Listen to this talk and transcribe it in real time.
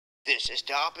This is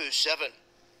Dabu 7.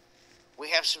 We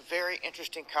have some very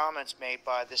interesting comments made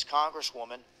by this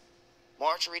Congresswoman,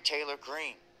 Marjorie Taylor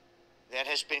Greene, that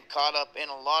has been caught up in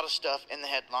a lot of stuff in the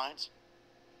headlines.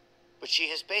 But she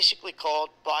has basically called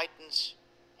Biden's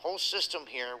whole system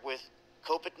here with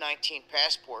COVID-19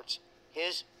 passports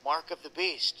his mark of the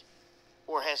beast,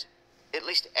 or has at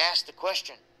least asked the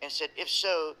question and said, if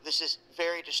so, this is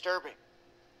very disturbing.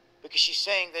 Because she's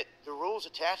saying that the rules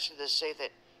attached to this say that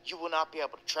you will not be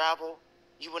able to travel,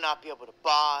 you will not be able to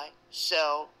buy,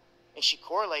 sell, and she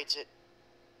correlates it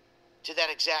to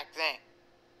that exact thing.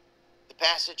 The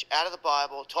passage out of the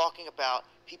Bible talking about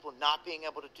people not being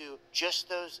able to do just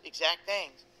those exact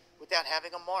things without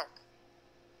having a mark.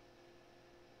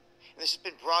 And this has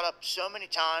been brought up so many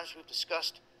times. We've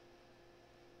discussed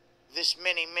this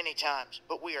many, many times.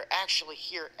 But we are actually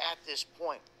here at this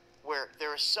point where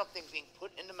there is something being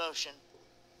put into motion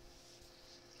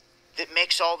that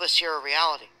makes all this here a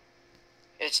reality.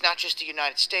 And it's not just the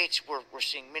United States. We're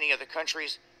seeing many other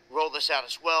countries roll this out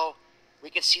as well. We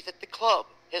can see that the club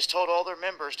has told all their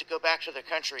members to go back to their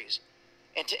countries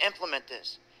and to implement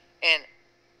this. And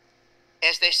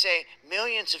as they say,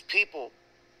 millions of people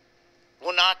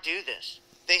will not do this.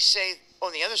 They say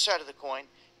on the other side of the coin,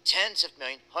 tens of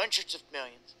millions, hundreds of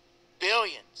millions,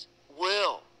 billions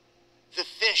will. The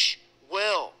fish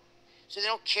will. So they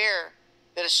don't care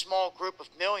that a small group of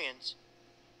millions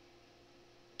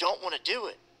don't want to do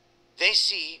it. They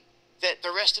see that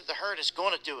the rest of the herd is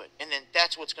going to do it, and then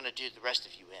that's what's going to do the rest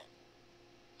of you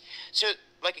in. So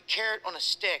like a carrot on a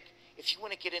stick, if you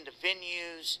want to get into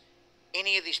venues,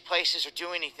 any of these places or do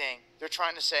anything, they're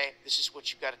trying to say, this is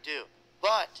what you got to do.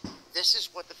 But this is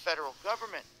what the federal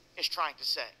government is trying to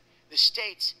say. The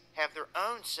states have their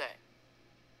own say.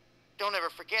 Don't ever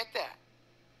forget that.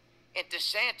 And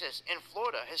DeSantis in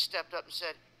Florida has stepped up and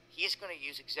said he's going to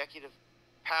use executive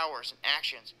powers and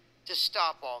actions to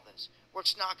stop all this, where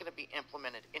it's not going to be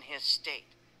implemented in his state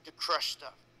to crush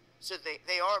stuff. So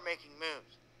they are making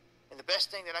moves. And the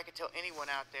best thing that I could tell anyone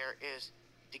out there is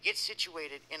to get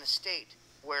situated in a state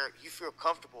where you feel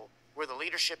comfortable, where the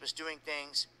leadership is doing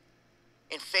things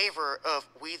in favor of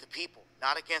we the people,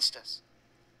 not against us.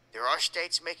 There are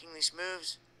states making these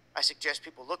moves. I suggest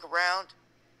people look around,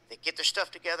 they get their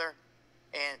stuff together,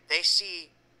 and they see,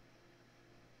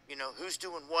 who's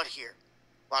doing what here.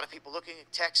 A lot of people looking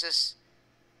at Texas,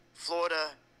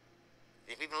 Florida,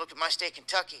 they've even looked at my state,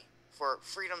 Kentucky, for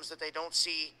freedoms that they don't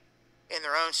see in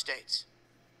their own states.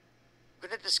 We're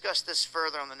going to discuss this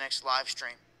further on the next live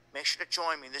stream. Make sure to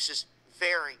join me. This is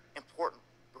very important.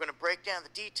 We're going to break down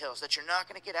the details that you're not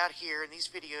going to get out here in these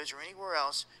videos or anywhere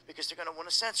else because they're going to want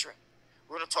to censor it.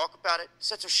 We're going to talk about it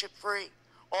censorship-free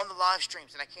on the live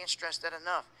streams, and I can't stress that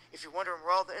enough. If you're wondering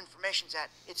where all the information's at,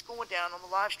 it's going down on the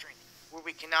live stream where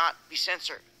we cannot be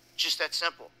censored. It's just that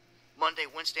simple. Monday,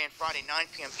 Wednesday, and Friday, 9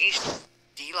 p.m. Eastern.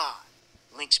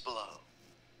 D-Live. Links below.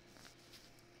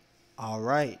 All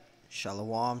right.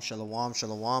 Shalom, shalom,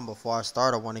 shalom. Before I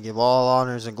start, I want to give all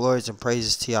honors and glories and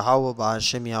praises to Yahweh,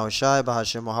 Bahashem Yahweh Shai,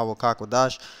 Bahashem Yahweh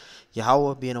Kakwadash.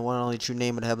 Yahweh being the one and only true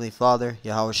name of the Heavenly Father,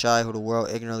 Yahweh Shai, who the world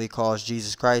ignorantly calls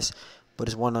Jesus Christ, but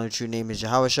his one and only true name is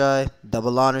Yahweh Shai.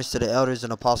 Double honors to the elders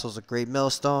and apostles of Great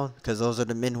Millstone, because those are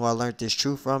the men who I learned this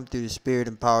truth from through the spirit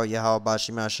and power of Yahweh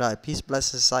Bahashem Yahweh Shai. Peace,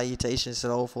 blessings, salutations to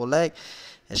the whole full leg,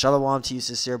 and shalom to you,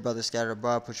 sincere brothers scattered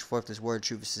abroad. Put forth this word,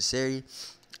 truth, and sincerity.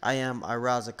 I am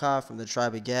Ira Zakah from the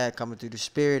tribe of Gad, coming through the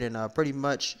spirit, and pretty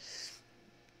much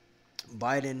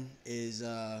Biden is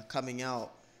coming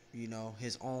out,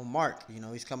 his own mark.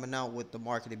 He's coming out with the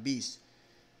mark of the beast.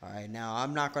 All right, now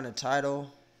I'm not going to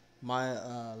title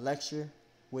my lecture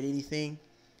with anything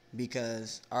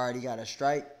because I already got a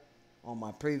strike on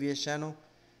my previous channel,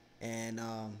 and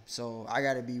so I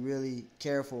got to be really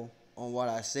careful on what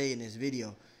I say in this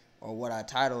video or what I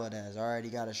title it as. I already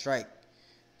got a strike,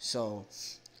 so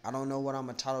I don't know what I'm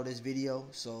going to title this video,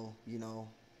 so,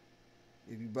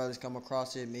 if you brothers come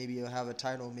across it, maybe it'll have a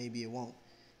title, maybe it won't.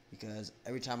 Because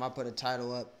every time I put a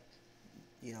title up,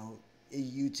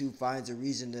 YouTube finds a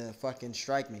reason to fucking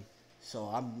strike me. So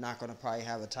I'm not going to probably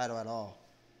have a title at all.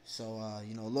 So,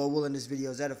 Lord willing, this video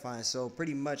is edifying. So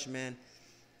pretty much, man,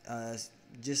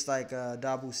 just like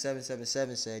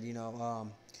Dabu777 said,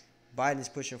 Biden is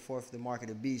pushing forth the mark of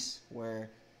the beast,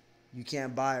 where you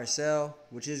can't buy or sell,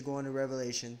 which is going to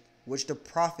Revelation, which the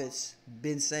prophets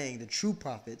been saying, the true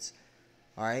prophets,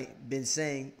 all right, been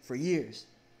saying for years.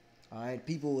 All right,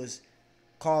 people was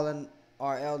calling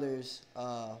our elders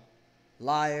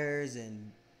liars,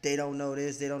 and they don't know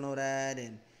this, they don't know that,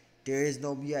 and there is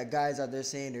no, you got guys out there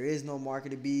saying there is no mark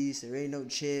of the beast, there ain't no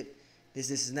chip,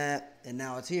 this and that, and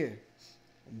now it's here.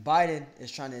 Biden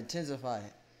is trying to intensify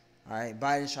it. All right,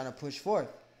 Biden's trying to push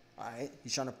forth. All right,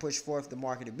 he's trying to push forth the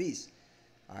mark of the beast.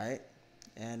 All right,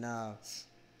 and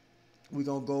we're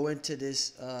going to go into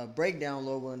this breakdown,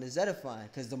 Lord willing, is edifying,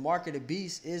 because the mark of the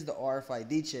beast is the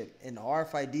RFID chip, and the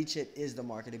RFID chip is the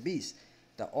mark of the beast.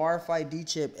 The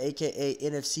RFID chip, aka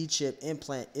NFC chip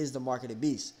implant, is the mark of the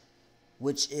beast,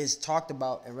 which is talked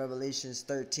about in Revelations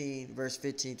 13, verse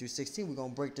 15 through 16. We're going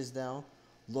to break this down,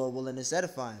 Lord willing, is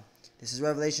edifying. This is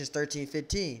Revelations 13,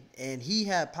 15. And he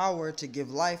had power to give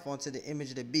life unto the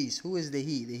image of the beast. Who is the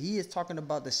he? The he is talking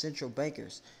about the central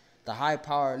bankers, the high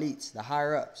power elites, the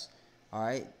higher ups. All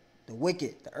right, the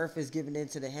wicked. The earth is given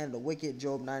into the hand of the wicked.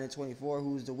 Job 9 and 24.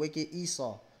 Who's the wicked?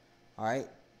 Esau. All right,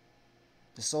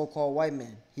 the so-called white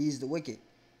man. He's the wicked.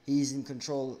 He's in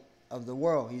control of the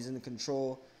world. He's in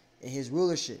control in his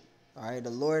rulership. All right,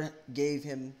 the Lord gave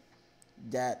him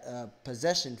that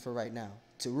possession for right now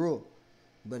to rule,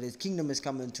 but his kingdom is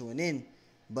coming to an end.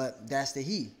 But that's the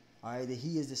he. All right, the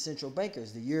he is the central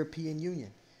bankers, the European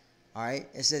Union. All right,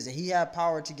 it says that he had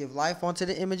power to give life unto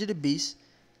the image of the beast,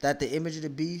 that the image of the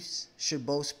beast should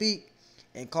both speak,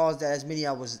 and cause that as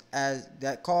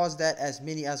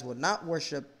many as would not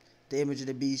worship the image of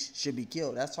the beast should be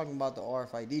killed. That's talking about the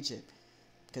RFID chip,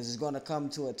 because it's going to come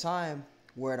to a time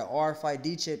where the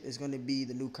RFID chip is going to be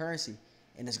the new currency,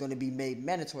 and it's going to be made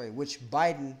mandatory, which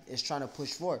Biden is trying to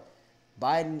push forth.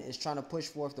 Biden is trying to push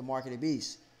forth the mark of the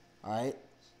beast. All right.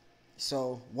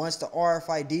 So once the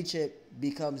RFID chip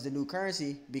becomes the new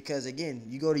currency, because again,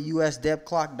 you go to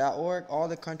usdebtclock.org, all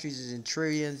the countries is in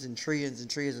trillions and trillions and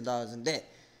trillions of dollars in debt.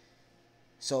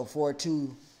 So for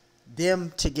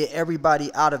them to get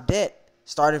everybody out of debt,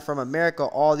 starting from America,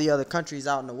 all the other countries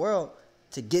out in the world,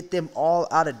 to get them all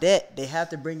out of debt, they have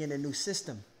to bring in a new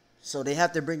system. So they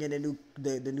have to bring in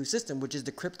the new system, which is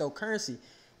the cryptocurrency,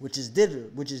 which is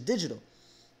digital,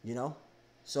 you know.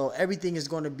 So everything is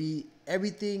going to be,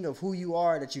 everything of who you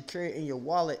are that you carry in your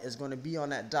wallet is going to be on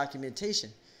that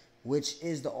documentation, which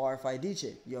is the RFID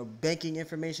chip. Your banking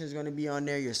information is going to be on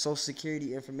there. Your social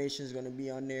security information is going to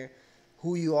be on there.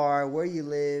 Who you are, where you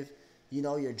live, you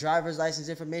know, your driver's license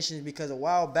information. Because a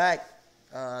while back,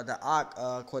 the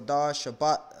Qadar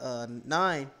Shabbat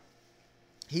 9,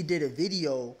 he did a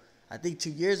video, I think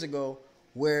 2 years ago,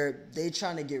 where they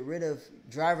trying to get rid of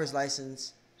driver's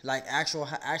license, like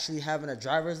actually having a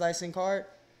driver's license card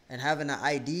and having an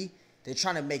ID. They're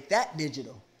trying to make that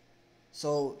digital.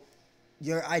 So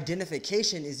your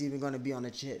identification is even going to be on the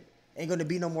chip. Ain't going to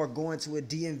be no more going to a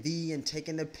DMV and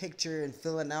taking a picture and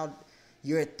filling out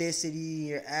your ethnicity,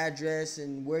 your address,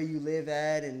 and where you live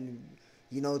at, and,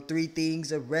 you know, 3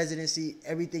 things of residency.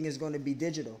 Everything is going to be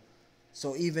digital.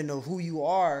 So even though who you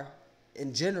are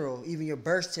in general, even your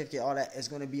birth certificate, all that is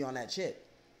going to be on that chip.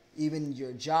 Even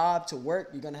your job to work,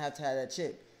 you're going to have that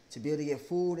chip. To be able to get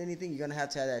food, anything, you're going to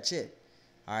have that chip.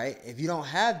 All right. If you don't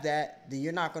have that, then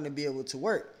you're not going to be able to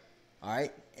work. All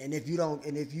right. And if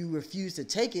you refuse to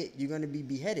take it, you're going to be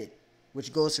beheaded,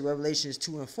 which goes to Revelations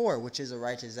 2 and 4, which is a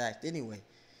righteous act anyway.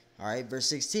 All right. Verse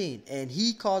 16. And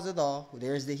he causeth all,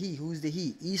 there's the he. Who's the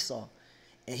he? Esau.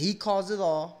 And he causeth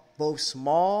all, both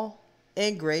small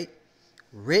and great,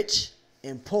 rich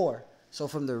and poor. So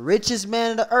from the richest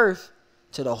man of the earth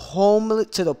to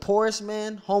the poorest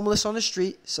man, homeless on the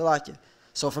street, Salakia.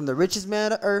 So from the richest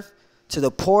man of the earth to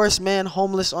the poorest man,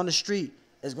 homeless on the street,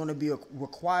 is going to be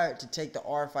required to take the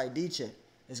RFID chip.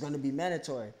 It's going to be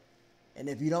mandatory. And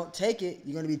if you don't take it,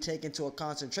 you're going to be taken to a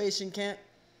concentration camp,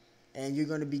 and you're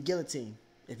going to be guillotined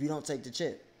if you don't take the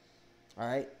chip. All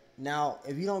right. Now,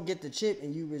 if you don't get the chip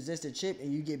and you resist the chip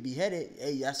and you get beheaded,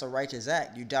 hey, that's a righteous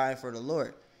act. You're dying for the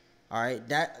Lord. All right,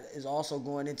 that is also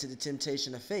going into the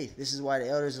temptation of faith. This is why the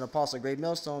elders and apostles of Great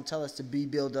Millstone tell us to be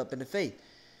built up in the faith.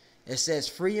 It says,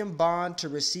 free and bond to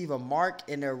receive a mark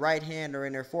in their right hand or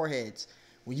in their foreheads.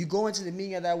 When you go into the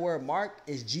meaning of that word mark,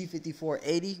 is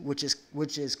G5480, which is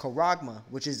charagma,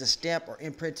 which is the stamp or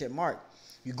imprinted mark.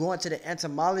 You go into the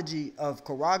etymology of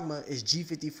charagma, is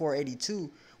G5482,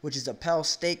 which is a pel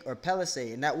stake or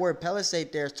palisade. And that word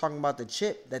palisade there is talking about the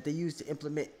chip that they use to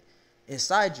implement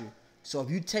inside you. So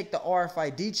if you take the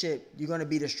RFID chip, you're going to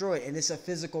be destroyed. And it's a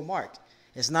physical mark.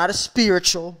 It's not a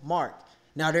spiritual mark.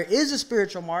 Now, there is a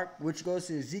spiritual mark, which goes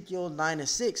to Ezekiel 9 and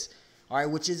 6, all right,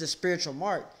 which is a spiritual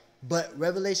mark. But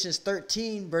Revelations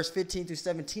 13, verse 15 through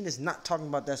 17 is not talking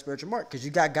about that spiritual mark. Because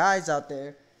you got guys out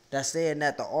there that's saying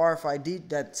that the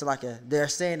RFID, they're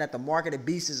saying that the mark of the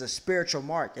beast is a spiritual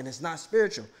mark. And it's not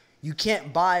spiritual. You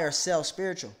can't buy or sell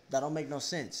spiritual. That don't make no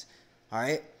sense. All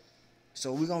right.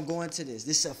 So we're going to go into this.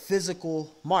 This is a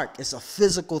physical mark. It's a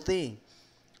physical thing.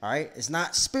 All right. It's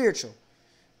not spiritual.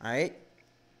 All right.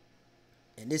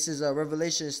 And this is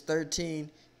Revelations 13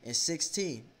 and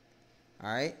 16. All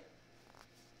right.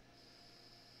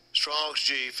 Strong's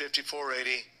G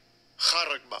 5480.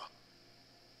 Kharagma.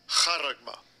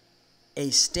 Kharagma.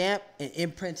 A stamp and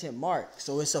imprinted mark.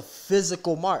 So it's a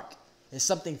physical mark. It's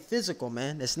something physical,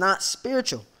 man. It's not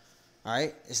spiritual. All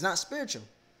right? It's not spiritual.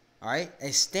 All right?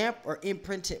 A stamp or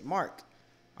imprinted mark.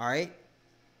 All right?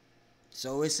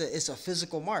 So it's a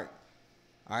physical mark.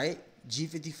 All right?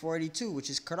 G5482, which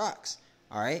is Karax.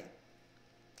 All right?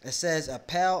 It says a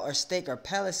pal or stake or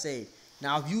palisade.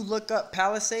 Now, if you look up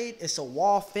palisade, it's a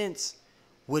wall fence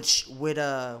with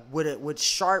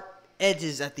sharp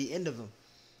edges at the end of them.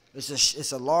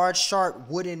 It's a large, sharp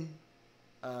wooden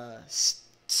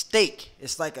stake.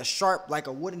 It's like a sharp, like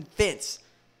a wooden fence.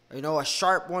 You know, a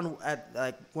sharp one, at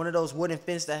like one of those wooden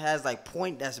fence that has like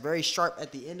point that's very sharp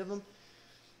at the end of them.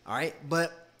 All right,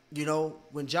 but you know,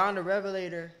 when John the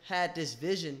Revelator had this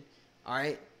vision, all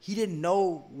right, he didn't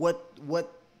know what the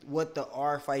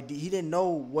RFID. He didn't know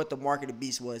what the mark of the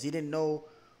beast was. He didn't know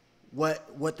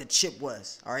what the chip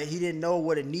was. All right, he didn't know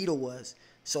what a needle was.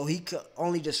 So he could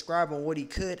only describe on what he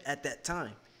could at that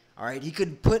time. All right, he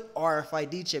couldn't put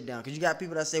RFID chip down, because you got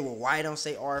people that say, well, why don't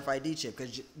say RFID chip?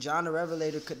 Because John the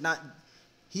Revelator could not.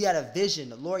 He had a vision.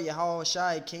 The Lord Yahweh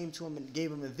Shai came to him and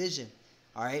gave him a vision.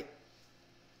 All right.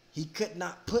 He could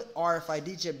not put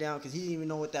RFID chip down because he didn't even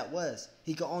know what that was.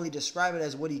 He could only describe it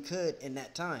as what he could in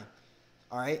that time.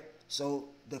 All right. So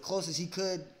the closest he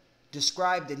could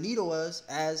describe the needle was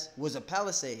a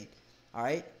palisade. All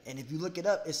right. And if you look it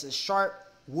up, it's a sharp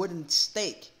wooden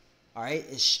stake. All right.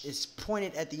 It's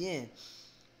pointed at the end.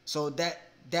 So that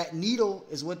needle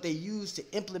is what they use to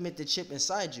implement the chip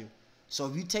inside you. So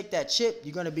if you take that chip,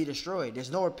 you're going to be destroyed.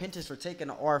 There's no repentance for taking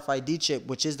the RFID chip,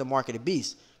 which is the mark of the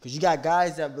beast. Because you got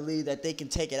guys that believe that they can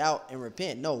take it out and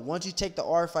repent. No, once you take the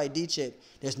RFID chip,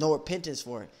 there's no repentance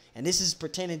for it. And this is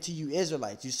pertaining to you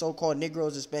Israelites, you so-called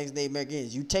Negroes, Hispanics, Native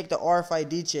Americans. You take the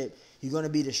RFID chip, you're going to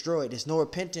be destroyed. There's no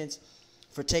repentance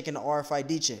for taking the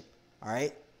RFID chip. All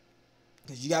right?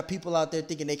 Because you got people out there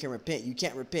thinking they can repent. You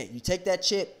can't repent. You take that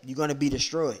chip, you're going to be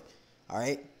destroyed. All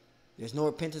right? There's no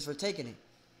repentance for taking it.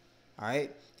 All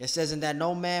right? It says, and that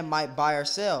no man might buy or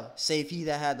sell, save he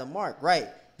that had the mark. Right?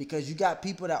 Because you got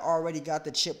people that already got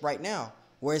the chip right now.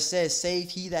 Where it says, save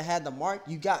he that had the mark,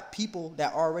 you got people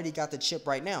that already got the chip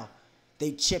right now.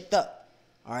 They chipped up.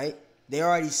 All right? They're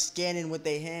already scanning with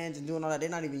their hands and doing all that. They're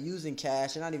not even using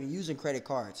cash. They're not even using credit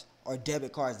cards or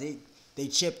debit cards. They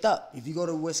chipped up. If you go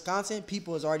to Wisconsin,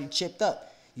 people is already chipped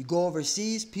up. You go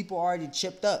overseas, people already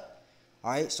chipped up. All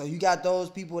right? So you got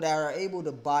those people that are able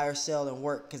to buy or sell and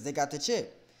work because they got the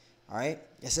chip. All right?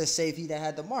 It says, save he that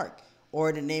had the mark,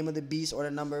 or the name of the beast, or the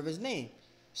number of his name.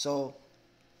 So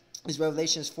it's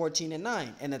Revelations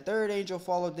 14:9. And the third angel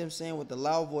followed them, saying with a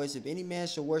loud voice, if any man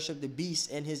shall worship the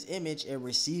beast and his image and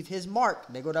receive his mark.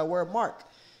 There go that word mark.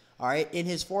 All right, in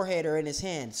his forehead or in his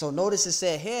hand. So notice it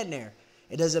said hand there.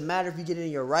 It doesn't matter if you get it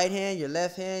in your right hand, your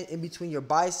left hand, in between your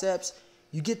biceps.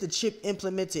 You get the chip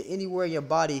implemented anywhere in your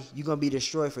body, you're going to be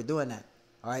destroyed for doing that.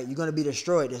 All right, you're going to be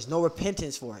destroyed. There's no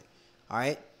repentance for it. All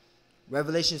right.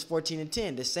 Revelations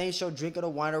 14:10. The saints shall drink of the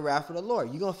wine of wrath of the Lord.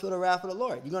 You're going to feel the wrath of the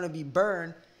Lord. You're going to be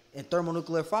burned in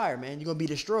thermonuclear fire, man. You're going to be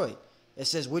destroyed. It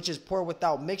says, which is poured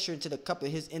without mixture into the cup of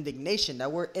his indignation.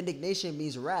 That word indignation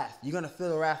means wrath. You're going to feel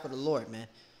the wrath of the Lord, man.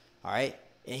 All right.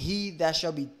 And he that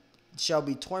shall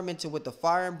be tormented with the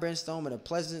fire and brimstone in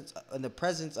the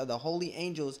presence of the holy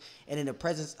angels and in the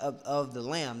presence of the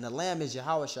Lamb. The Lamb is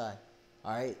Yahushua.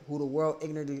 All right, who the world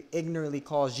ignorantly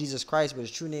calls Jesus Christ, but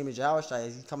his true name is Yahushua.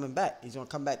 He's coming back. He's going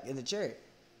to come back in the chariot.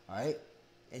 All right,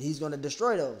 and he's going to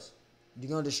destroy those. He's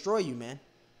going to destroy you, man.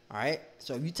 All right,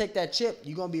 so if you take that chip,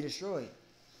 you're going to be destroyed.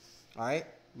 All right,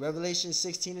 Revelation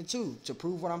 16:2 to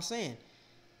prove what I'm saying.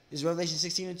 This is Revelation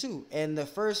 16:2. And the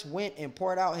first went and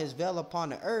poured out his veil upon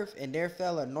the earth, and there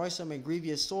fell a noisome and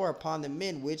grievous sore upon the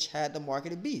men which had the mark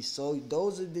of the beast. So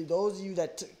those of you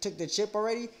that took the chip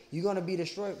already, you're going to be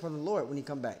destroyed from the Lord when you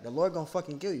come back. The Lord going to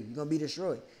fucking kill you. You're going to be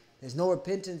destroyed. There's no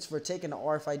repentance for taking the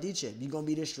RFID chip. You're going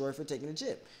to be destroyed for taking the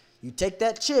chip. You take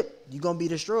that chip, you're going to be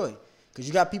destroyed. Because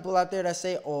you got people out there that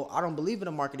say, oh, I don't believe in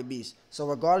the mark of the beast. So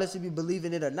regardless if you believe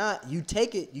in it or not, you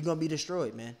take it, you're going to be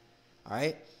destroyed, man. All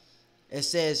right? It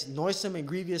says, noisome and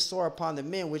grievous sore upon the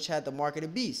men which had the mark of the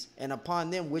beast, and upon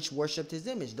them which worshipped his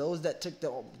image. Those that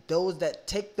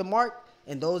take the mark,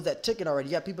 and those that took it already.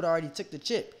 You got people that already took the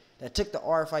chip, that took the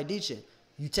RFID chip.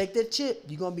 You take that chip,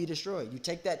 you're going to be destroyed. You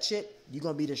take that chip, you're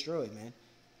going to be destroyed, man.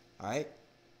 All right?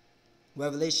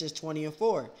 Revelations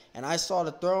 20:4. And I saw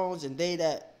the thrones, and they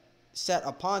that sat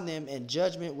upon them, and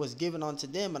judgment was given unto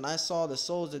them. And I saw the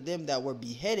souls of them that were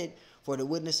beheaded for the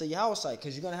witness of Yahushua.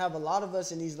 Because you're going to have a lot of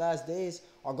us in these last days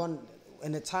are going,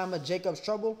 in the time of Jacob's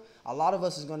trouble, a lot of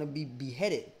us is going to be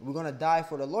beheaded. We're going to die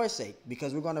for the Lord's sake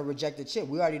because we're going to reject the chip.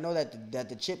 We already know that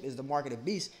the chip is the mark of the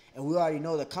beast, and we already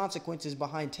know the consequences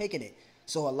behind taking it.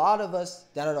 So a lot of us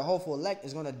that are the hopeful elect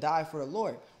is going to die for the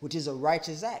Lord, which is a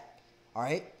righteous act. All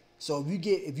right. So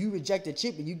if you reject the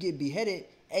chip and you get beheaded,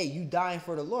 hey, you dying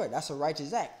for the Lord. That's a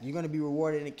righteous act. You're going to be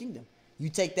rewarded in the kingdom. You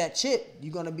take that chip,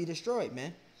 you're going to be destroyed,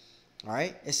 man. All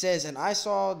right. It says, and I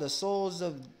saw the souls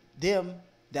of them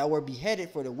that were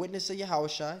beheaded for the witness of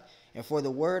Yahushua and for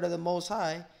the word of the Most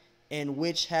High, and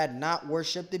which had not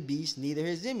worshipped the beast, neither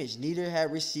his image, neither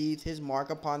had received his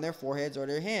mark upon their foreheads or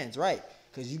their hands. Right.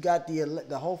 Because you got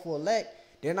the hopeful elect.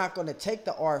 They're not going to take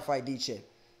the RFID chip.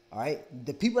 All right.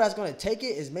 The people that's going to take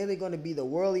it is mainly going to be the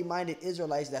worldly minded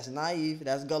Israelites that's naive,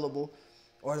 that's gullible,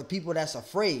 or the people that's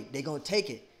afraid. They're going to take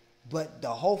it. But the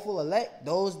hopeful elect,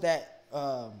 those that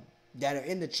are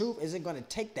in the truth, isn't going to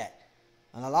take that.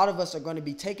 And a lot of us are going to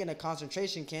be taken to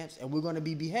concentration camps, and we're going to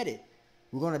be beheaded.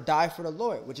 We're going to die for the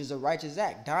Lord, which is a righteous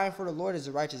act. Dying for the Lord is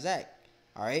a righteous act.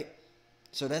 All right.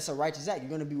 So that's a righteous act. You're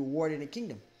going to be rewarded in the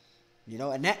kingdom. You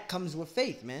know, and that comes with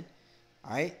faith, man.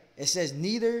 All right. It says,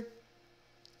 neither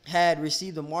had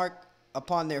received the mark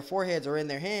upon their foreheads or in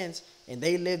their hands, and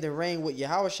they lived and reigned with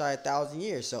Yahushua 1,000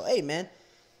 years. So, hey, man,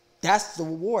 that's the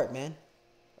reward, man.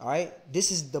 All right.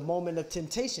 This is the moment of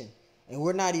temptation. And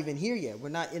we're not even here yet. We're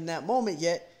not in that moment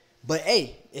yet. But,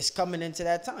 hey, it's coming into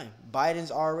that time.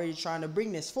 Biden's already trying to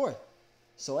bring this forth.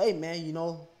 So, hey, man, you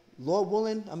know, Lord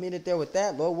willing, I'm in it there with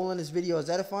that. Lord willing, this video is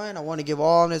edifying. I want to give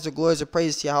all honors and glories and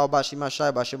praise to Yahweh Bashim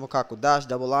Ashai, Bashim Okakudash,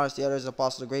 double honors to the others,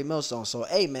 apostles of Great Millstone. So,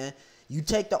 hey, man, you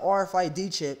take the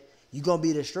RFID chip, you're going to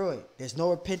be destroyed. There's no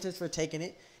repentance for taking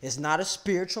it. It's not a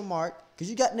spiritual mark. Because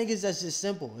you got niggas that's just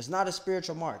simple. It's not a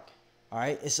spiritual mark. All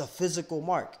right? It's a physical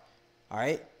mark. All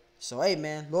right? So, hey,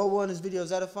 man, Lord willing, this video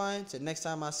is edifying. Till next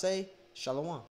time I say, Shalom.